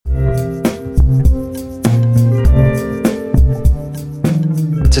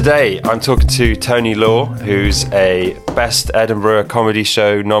Today, I'm talking to Tony Law, who's a Best Edinburgh Comedy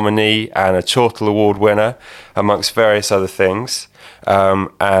Show nominee and a Chortle Award winner, amongst various other things.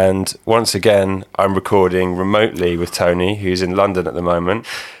 And once again, I'm recording remotely with Tony, who's in London at the moment.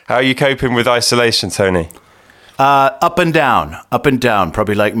 How are you coping with isolation, Tony? Up and down,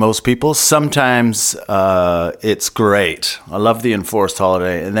 probably like most people. Sometimes it's great. I love the enforced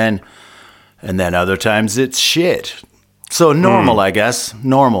holiday. And then other times it's shit. So normal, I guess.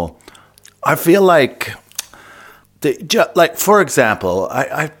 Normal. I feel like, for example,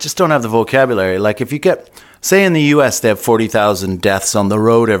 I just don't have the vocabulary. Like if you get, say in the US, they have 40,000 deaths on the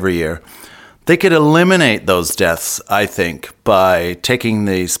road every year. They could eliminate those deaths, I think, by taking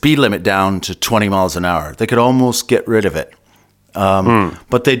the speed limit down to 20 miles an hour. They could almost get rid of it.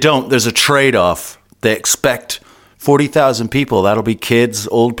 But they don't. There's a trade-off. They expect 40,000 people. That'll be kids,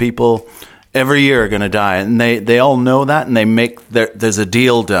 old people, every year are going to die. And they all know that, and there's a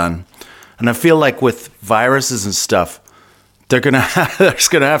deal done. And I feel like with viruses and stuff, there's going to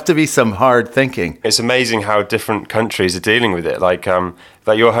have to be some hard thinking. It's amazing how different countries are dealing with it. Like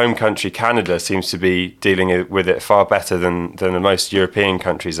your home country, Canada, seems to be dealing with it far better than the most European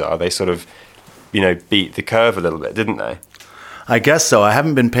countries are. They sort of, beat the curve a little bit, didn't they? I guess so. I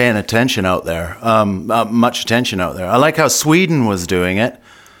haven't been paying attention out there, much attention out there. I like how Sweden was doing it.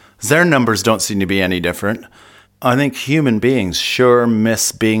 Their numbers don't seem to be any different. I think human beings sure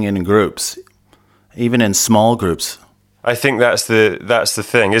miss being in groups, even in small groups. I think that's the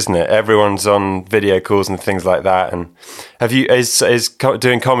thing, isn't it? Everyone's on video calls and things like that. And is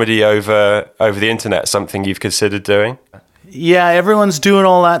doing comedy over the internet something you've considered doing? Yeah, everyone's doing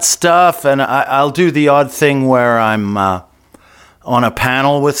all that stuff, and I'll do the odd thing where I'm on a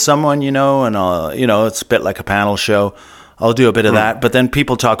panel with someone, and it's a bit like a panel show. I'll do a bit of that, but then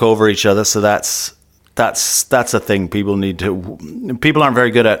people talk over each other, so that's a thing people need to. People aren't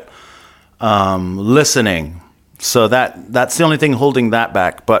very good at listening. So that's the only thing holding that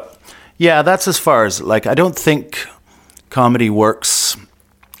back. But yeah, that's as far as, I don't think comedy works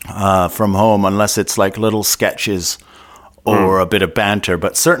from home unless it's like little sketches or a bit of banter.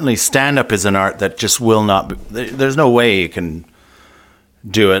 But certainly stand-up is an art that just will not be, there's no way you can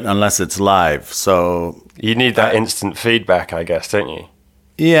do it unless it's live. So you need that instant feedback, I guess, don't you?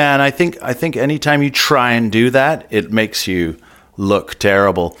 Yeah, and I think anytime you try and do that, it makes you look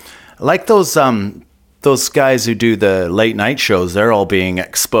terrible. Like those guys who do the late night shows, they're all being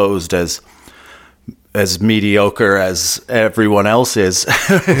exposed as mediocre as everyone else is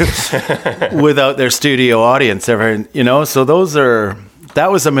without their studio audience ever, so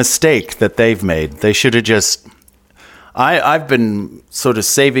that was a mistake that they've made. They should have just, I've been sort of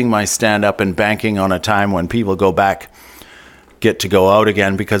saving my stand up and banking on a time when people get to go out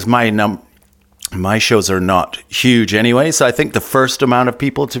again, because my shows are not huge anyway, so I think the first amount of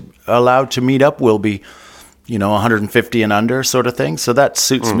people allowed to meet up will be, 150 and under sort of thing. So that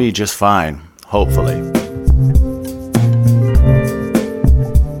suits me just fine, hopefully.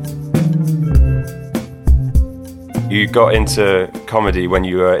 You got into comedy when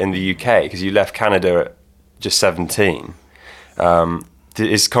you were in the UK, because you left Canada at just 17.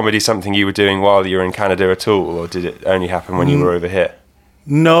 Is comedy something you were doing while you were in Canada at all, or did it only happen when you were over here?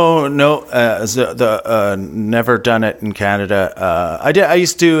 No, never done it in Canada. I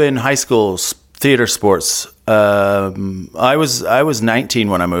used to in high school theater sports. I was 19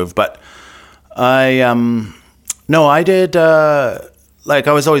 when I moved, but I did. I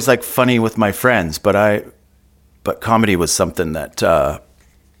was always funny with my friends, but comedy was something that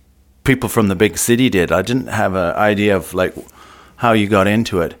people from the big city did. I didn't have an idea of how you got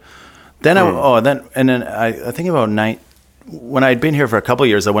into it. Then I think about when I'd been here for a couple of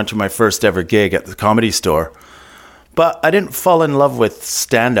years, I went to my first ever gig at the Comedy Store. But I didn't fall in love with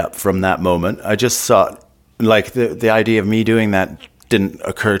stand-up from that moment. I just thought, the idea of me doing that didn't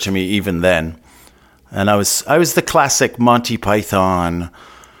occur to me even then. And I was the classic Monty Python,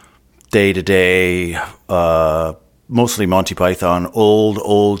 day-to-day, mostly Monty Python,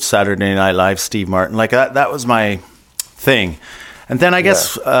 old Saturday Night Live, Steve Martin. That was my thing. And then I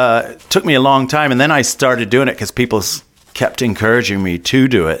guess it took me a long time, and then I started doing it because people kept encouraging me to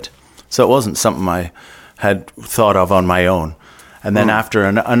do it. So it wasn't something I had thought of on my own. And then after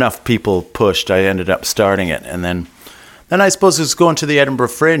enough people pushed, I ended up starting it. And then I suppose it was going to the Edinburgh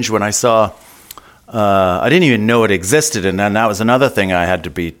Fringe when I saw, I didn't even know it existed. And then that was another thing I had to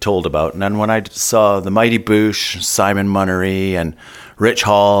be told about. And then when I saw the Mighty Boosh, Simon Munnery, and Rich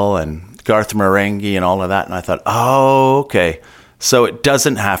Hall, and Garth Marenghi, and all of that, and I thought, oh, okay. So it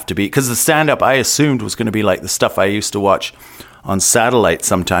doesn't have to be, because the stand-up I assumed was going to be like the stuff I used to watch on satellite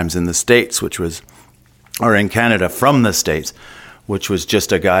sometimes in the States, or in Canada from the States, which was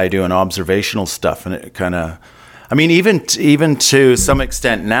just a guy doing observational stuff, and it kind of, I mean, even to some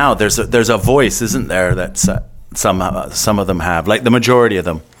extent now, there's a voice, isn't there? That some of them have, like the majority of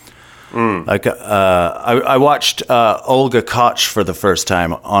them. Like I watched Olga Koch for the first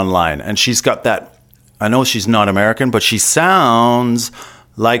time online, and she's got that. I know she's not American, but she sounds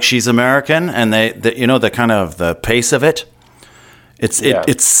like she's American, and you know, the kind of the pace of it.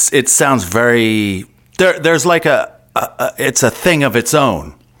 It sounds very. There's like it's a thing of its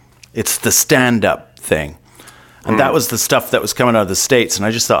own. It's the stand-up thing, and that was the stuff that was coming out of the States. And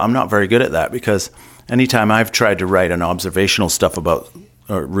I just thought, I'm not very good at that, because anytime I've tried to write an observational stuff about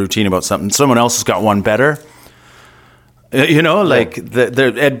or routine about something, someone else has got one better. You know, like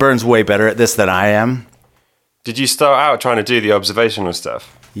Ed Byrne's way better at this than I am. Did you start out trying to do the observational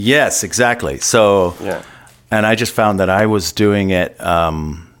stuff? Yes, exactly. So, and I just found that I was doing it.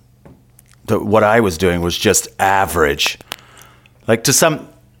 What I was doing was just average. Like to some,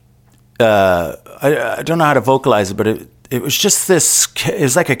 I don't know how to vocalize it, but it was just this. It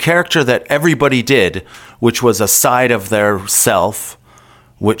was like a character that everybody did, which was a side of their self,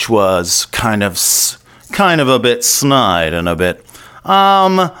 which was kind of a bit snide and a bit,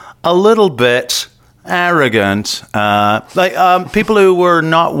 a little bit arrogant, like people who were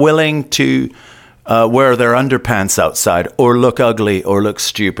not willing to wear their underpants outside or look ugly or look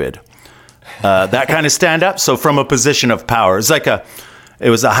stupid. That kind of stand up. So from a position of power, it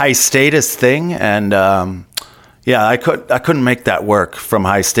was a high status thing, and I couldn't make that work from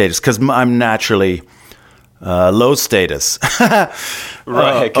high status, because I'm naturally low status.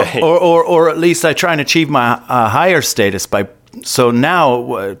 Right. Okay. Or at least I try and achieve my higher status by. So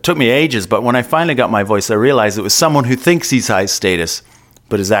now, it took me ages, but when I finally got my voice, I realized it was someone who thinks he's high status,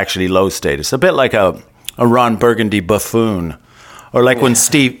 but is actually low status. A bit like a Ron Burgundy buffoon. Or like when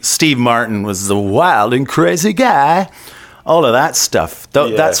Steve Martin was the wild and crazy guy. All of that stuff.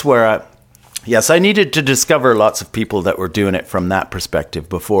 That's where I needed to discover lots of people that were doing it from that perspective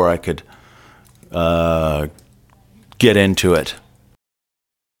before I could get into it.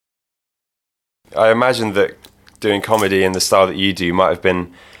 I imagine that doing comedy in the style that you do might have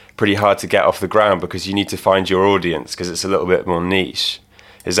been pretty hard to get off the ground, because you need to find your audience, because it's a little bit more niche.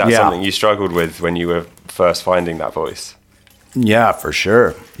 Is that something you struggled with when you were first finding that voice? Yeah, for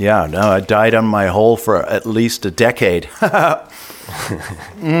sure. Yeah, no, I died on my hole for at least a decade. Where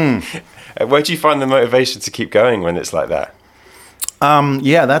do you find the motivation to keep going when it's like that?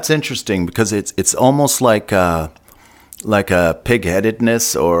 Yeah, that's interesting, because it's almost like a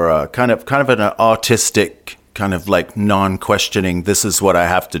pig-headedness, or kind of an autistic kind of like non-questioning. This is what I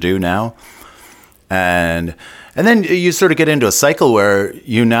have to do now, and then you sort of get into a cycle where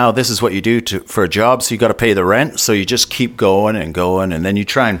this is what you do for a job. So you got to pay the rent, so you just keep going and going, and then you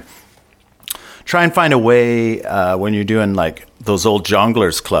try and find a way when you're doing like those old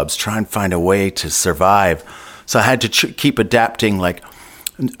jongleurs clubs. Try and find a way to survive. So I had to keep adapting. Like,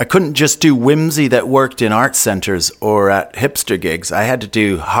 I couldn't just do whimsy that worked in art centers or at hipster gigs. I had to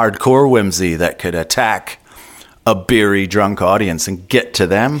do hardcore whimsy that could attack a beery, drunk audience and get to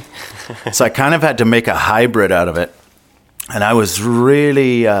them. So I kind of had to make a hybrid out of it. And I was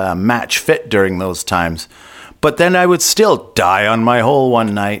really match fit during those times. But then I would still die on my hole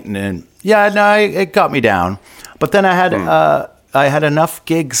one night. And then, it got me down. But then I had enough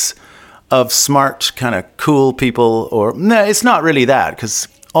gigs of smart, kind of cool people, or no, it's not really that, because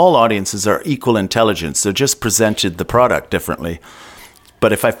all audiences are equal intelligence. They're just presented the product differently.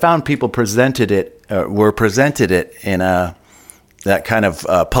 But if I found people were presented it in that kind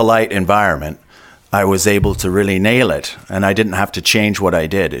of polite environment, I was able to really nail it, and I didn't have to change what I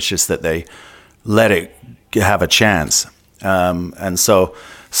did. It's just that they let it have a chance. And so,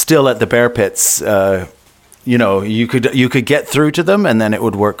 still at the Bear Pits, you could get through to them, and then it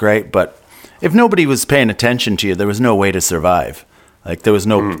would work great. But if nobody was paying attention to you, there was no way to survive. Like, there was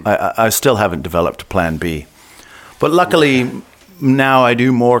no. I still haven't developed a plan B. But luckily, now I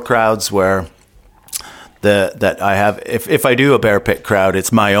do more crowds where that I have. If I do a Bear Pit crowd,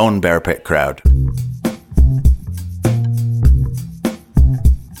 it's my own Bear Pit crowd.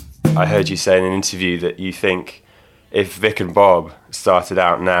 I heard you say in an interview that you think if Vic and Bob started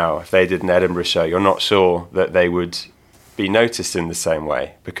out now, if they did an Edinburgh show, you're not sure that they would be noticed in the same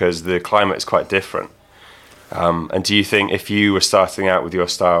way, because the climate is quite different. And do you think if you were starting out with your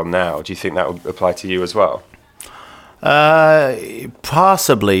style now, do you think that would apply to you as well?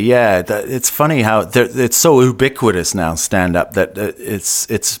 Possibly, yeah. It's funny how it's so ubiquitous now, stand-up, that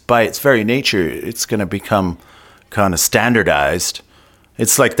it's by its very nature, it's going to become kind of standardized.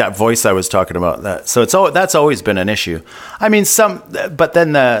 It's like that voice I was talking about. That's always been an issue. I mean, but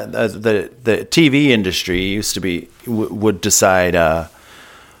then the TV industry used to be would decide,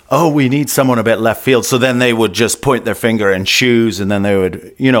 we need someone a bit left field. So then they would just point their finger and choose, and then they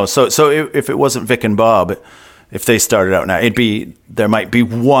would, So if it wasn't Vic and Bob, if they started out now, there might be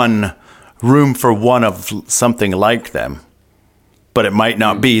one room for one of something like them, but it might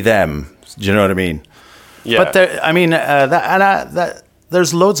not be them. Do you know what I mean? Yeah. But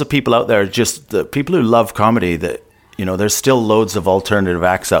there's loads of people out there, just the people who love comedy, that, there's still loads of alternative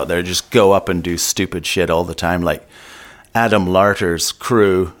acts out there, just go up and do stupid shit all the time. Like Adam Larter's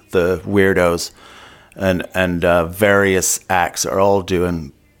crew, the Weirdos, and various acts are all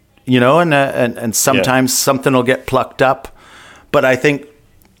doing, and sometimes something will get plucked up. But I think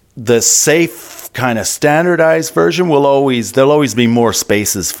the safe kind of standardized version there'll always be more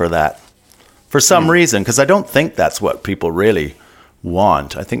spaces for that for some reason, because I don't think that's what people really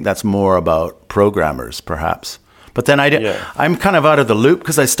want. I think that's more about programmers, perhaps. But then I'm kind of out of the loop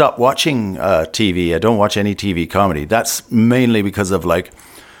because I stopped watching TV. I don't watch any TV comedy. That's mainly because of like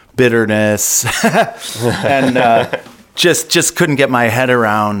bitterness and just couldn't get my head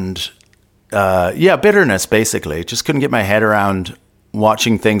around. Bitterness basically. Just couldn't get my head around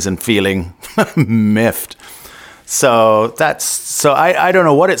watching things and feeling miffed. So I don't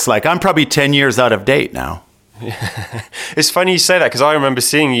know what it's like. I'm probably 10 years out of date now. It's funny you say that, because I remember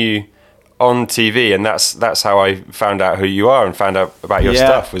seeing you on TV, and that's how I found out who you are and found out about your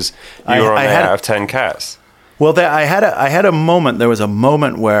stuff. Was you were on 8 out of 10 Cats? Well, I had a moment. There was a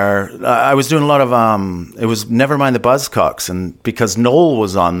moment where I was doing a lot of it was Nevermind the Buzzcocks, and because Noel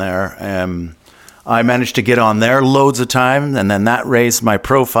was on there, I managed to get on there loads of time, and then that raised my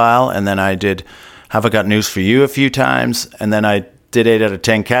profile. And then I did Have I Got News for You a few times, and then I did 8 out of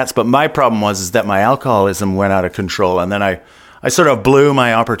 10 Cats. But my problem was that my alcoholism went out of control, and then I sort of blew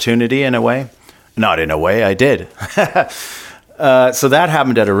my opportunity in a way. Not in a way, I did. So that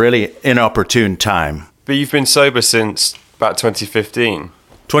happened at a really inopportune time. But you've been sober since about 2015.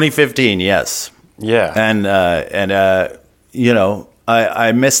 2015, yes. Yeah. And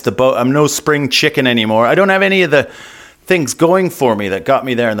I missed the boat. I'm no spring chicken anymore. I don't have any of the things going for me that got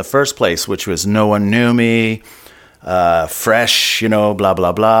me there in the first place, which was no one knew me, fresh, blah,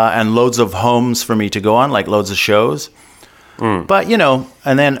 blah, blah, and loads of homes for me to go on, like loads of shows. But,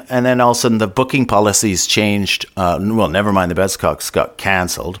 and then all of a sudden the booking policies changed. Nevermind the Buzzcocks got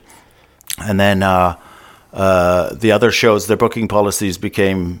canceled. And then the other shows, their booking policies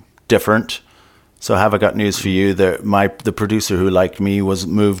became different. So Have I Got News for You? The producer who liked me was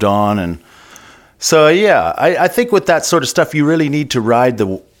moved on. And so, I think with that sort of stuff, you really need to ride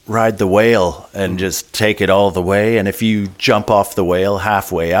the whale and just take it all the way. And if you jump off the whale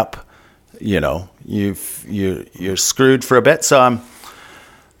halfway up, you're screwed for a bit.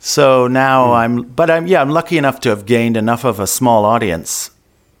 So now I'm lucky enough to have gained enough of a small audience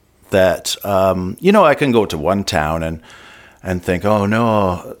that I can go to one town and think, oh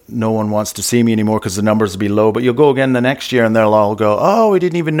no one wants to see me anymore because the numbers will be low. But you'll go again the next year and they'll all go, oh, we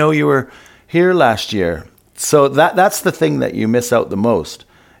didn't even know you were here last year. So that's the thing that you miss out the most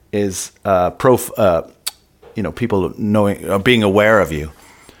is people knowing or being aware of you.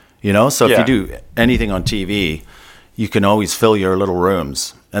 So if you do anything on TV, you can always fill your little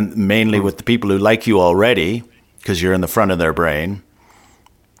rooms, and mainly with the people who like you already, because you're in the front of their brain.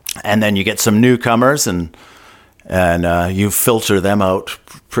 And then you get some newcomers, and you filter them out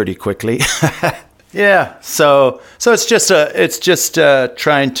pretty quickly. Yeah. So it's just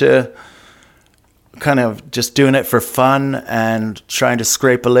trying to kind of just doing it for fun and trying to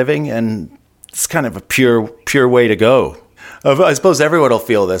scrape a living, and it's kind of a pure way to go. I suppose everyone will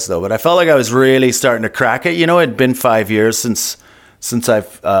feel this though, but I felt like I was really starting to crack it. It'd been 5 years since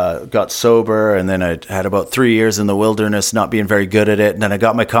I've got sober, and then I had about 3 years in the wilderness, not being very good at it, and then I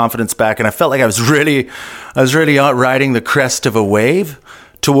got my confidence back, and I felt like I was really out riding the crest of a wave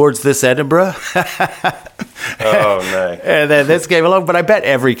towards this Edinburgh. Oh no! And then this came along, but I bet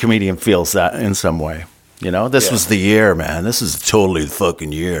every comedian feels that in some way. This was the year, man. This is totally the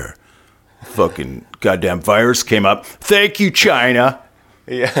fucking year. Fucking goddamn virus came up. Thank you, China.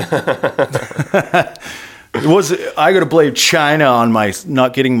 Yeah. I got to blame China on my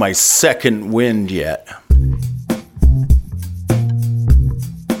not getting my second wind yet.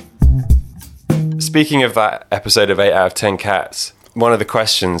 Speaking of that episode of 8 out of 10 Cats, one of the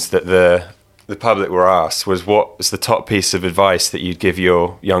questions that the public were asked was, what was the top piece of advice that you'd give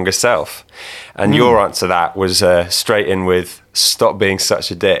your younger self? And your answer to that was straight in with, stop being such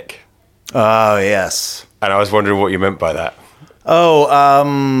a dick. Oh, yes. And I was wondering what you meant by that. Oh,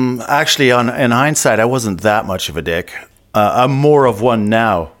 actually, in hindsight, I wasn't that much of a dick. I'm more of one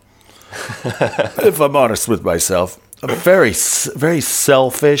now, if I'm honest with myself. I'm very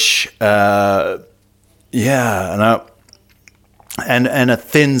selfish. And a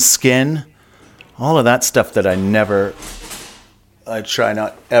thin skin. All of that stuff that I try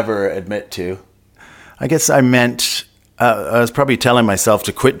not ever admit to. I guess I meant, I was probably telling myself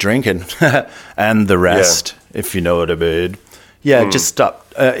to quit drinking and the rest, if you know what I mean. Yeah, just stop.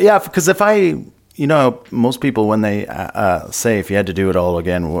 Because if most people, when they say if you had to do it all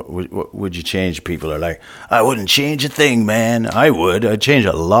again, what would you change? People are like, I wouldn't change a thing, man. I'd change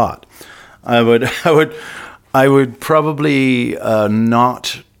a lot. I would probably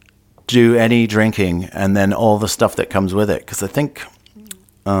not do any drinking and then all the stuff that comes with it. Because I think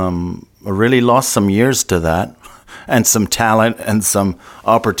I really lost some years to that and some talent and some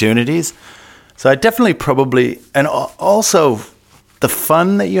opportunities. So I definitely probably, and also the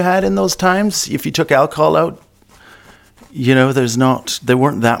fun that you had in those times, if you took alcohol out, they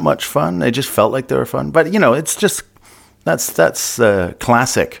weren't that much fun. They just felt like they were fun. But, it's just, that's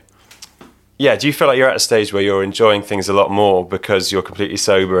classic. Yeah, do you feel like you're at a stage where you're enjoying things a lot more because you're completely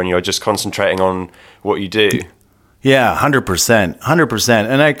sober and you're just concentrating on what you do? Yeah, 100%.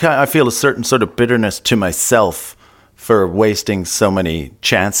 And I feel a certain sort of bitterness to myself for wasting so many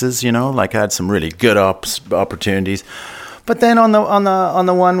chances, like I had some really good opportunities. But then on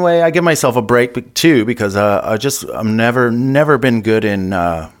the one way, I give myself a break too, because I'm never been good in,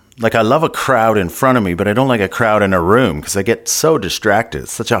 I love a crowd in front of me, but I don't like a crowd in a room because I get so distracted.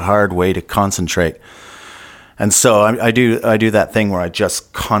 It's such a hard way to concentrate. And so I do that thing where I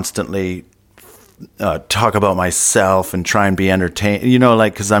just constantly talk about myself and try and be entertained,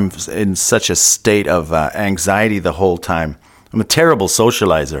 because I'm in such a state of anxiety the whole time. I'm a terrible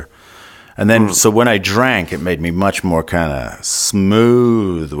socializer. And then, so when I drank, it made me much more kind of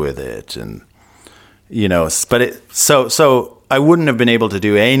smooth with it. And, so I wouldn't have been able to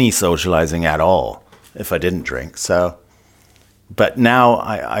do any socializing at all if I didn't drink. So, but now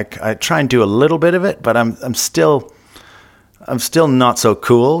I try and do a little bit of it, but I'm still not so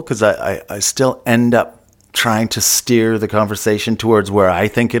cool because I still end up trying to steer the conversation towards where I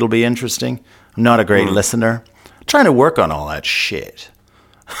think it'll be interesting. I'm not a great listener. I'm trying to work on all that shit.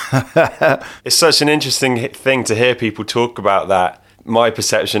 It's such an interesting thing to hear people talk about that. My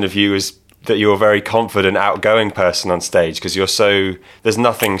perception of you is that you're a very confident, outgoing person on stage because there's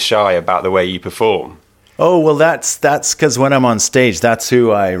nothing shy about the way you perform. Oh, well, that's because when I'm on stage, that's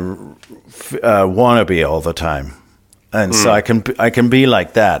who I want to be all the time. And so I can be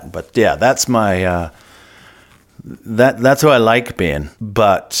like that. But yeah, that's my, that's who I like being.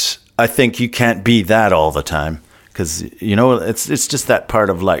 But I think you can't be that all the time. Because, it's just that part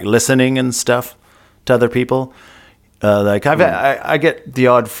of like listening and stuff to other people. I get the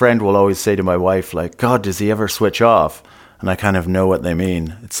odd friend will always say to my wife, like, God, does he ever switch off? And I kind of know what they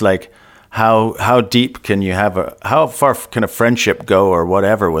mean. It's like, how deep can you have how far can a friendship go or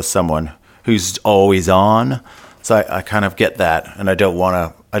whatever with someone who's always on? So I kind of get that. And I don't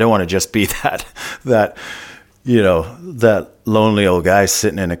want to just be that lonely old guy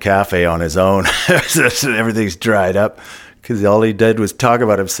sitting in a cafe on his own. Everything's dried up because all he did was talk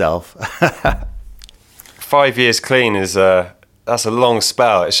about himself. 5 years clean that's a long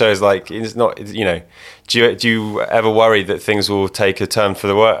spell. It shows like it's not, do you ever worry that things will take a turn for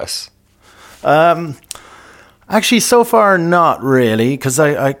the worse? Actually, so far, not really, because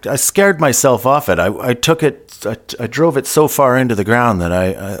I scared myself off it. I took it, I drove it so far into the ground that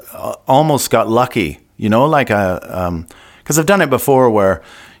I almost got lucky. Because I've done it before where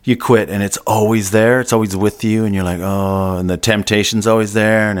you quit and it's always there. It's always with you and you're like, oh, and the temptation's always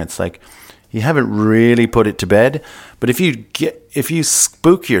there. And it's like, you haven't really put it to bed. But if you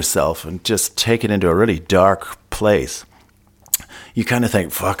spook yourself and just take it into a really dark place, you kind of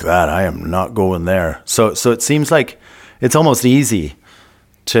think, fuck that, I am not going there. So it seems like it's almost easy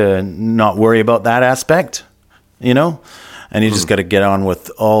to not worry about that aspect, And you just got to get on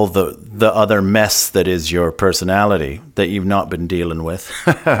with all the other mess that is your personality that you've not been dealing with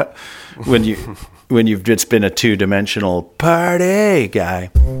when you've just been a two-dimensional party guy.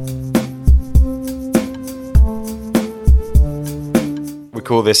 We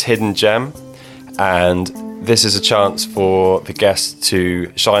call this Hidden Gem, and this is a chance for the guests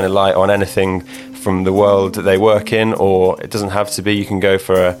to shine a light on anything from the world that they work in, or it doesn't have to be. You can go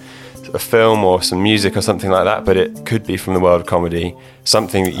for a film or some music or something like that, but it could be from the world of comedy,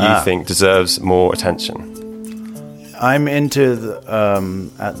 something that you think deserves more attention. I'm into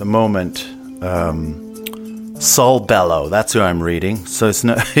at the moment Saul Bellow. That's who I'm reading. So it's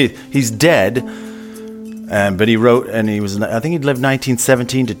not he's dead, but he wrote, and he was, I think he lived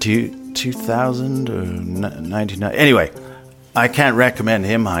 1917 to 2000 or 1990. Anyway, I can't recommend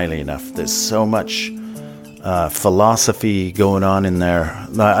him highly enough. There's so much philosophy going on in there.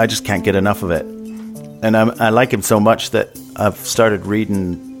 I just can't get enough of it. And I like him so much that I've started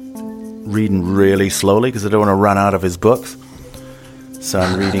reading really slowly because I don't want to run out of his books. So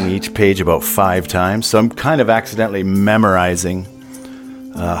I'm reading each page about 5 times. So I'm kind of accidentally memorizing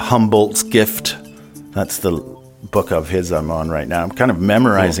Humboldt's Gift. That's the book of his I'm on right now. I'm kind of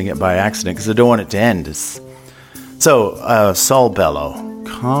memorizing it by accident because I don't want it to end. So Saul Bellow,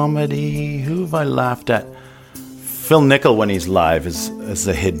 comedy. Who have I laughed at? Phil Nickel when he's live is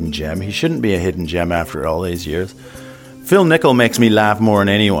a hidden gem. He shouldn't be a hidden gem after all these years. Phil Nickel makes me laugh more than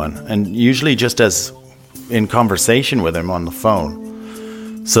anyone, and usually just as in conversation with him on the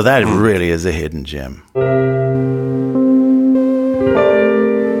phone. So that really is a hidden gem.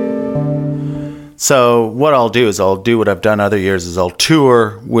 So what I'll do is I'll do what I've done other years is I'll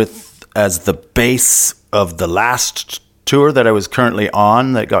tour with as the base of the last tour that I was currently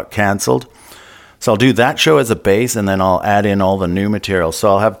on that got canceled. So I'll do that show as a base, and then I'll add in all the new material. So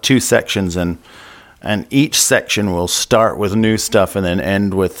I'll have 2 sections, and each section will start with new stuff and then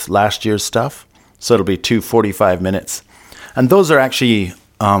end with last year's stuff. So it'll be 2 45 minutes. And those are actually,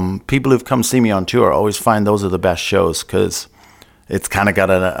 people who've come see me on tour always find those are the best shows because it's kind of got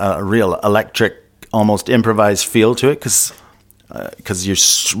a real electric, almost improvised feel to it because you're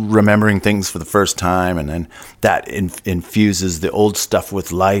remembering things for the first time, and then that infuses the old stuff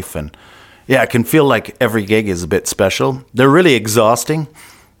with life. And yeah, it can feel like every gig is a bit special. They're really exhausting,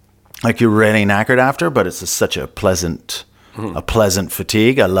 like you're really knackered after, but it's such a pleasant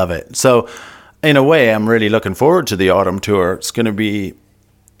fatigue. I love it. So in a way, I'm really looking forward to the autumn tour. It's going to be,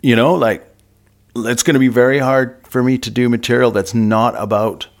 it's going to be very hard for me to do material that's not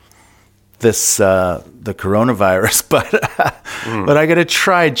about this, the coronavirus, but I got to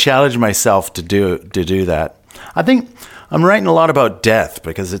try and challenge myself to do that. I think I'm writing a lot about death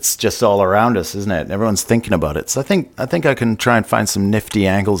because it's just all around us, isn't it? Everyone's thinking about it. So I think I can try and find some nifty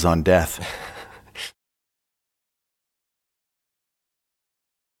angles on death.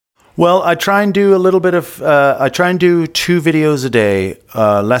 Well, I try and do a little bit of, I try and do 2 videos a day,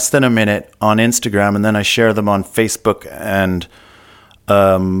 less than a minute on Instagram, and then I share them on Facebook and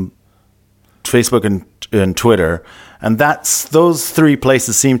Twitter. And those 3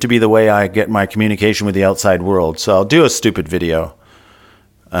 places seem to be the way I get my communication with the outside world. So I'll do a stupid video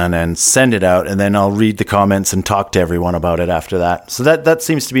and then send it out, and then I'll read the comments and talk to everyone about it after that. So that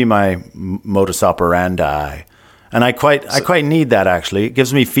seems to be my modus operandi. And I quite need that, actually. It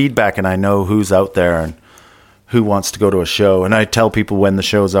gives me feedback, and I know who's out there and who wants to go to a show. And I tell people when the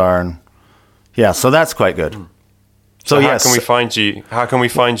shows are. And yeah, so that's quite good. So yes. How can we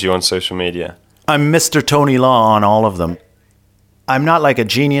find you on social media? I'm Mr. Tony Law on all of them. I'm not like a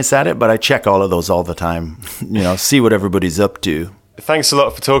genius at it, but I check all of those all the time. See what everybody's up to. Thanks a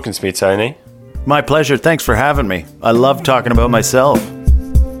lot for talking to me, Tony. My pleasure. Thanks for having me. I love talking about myself.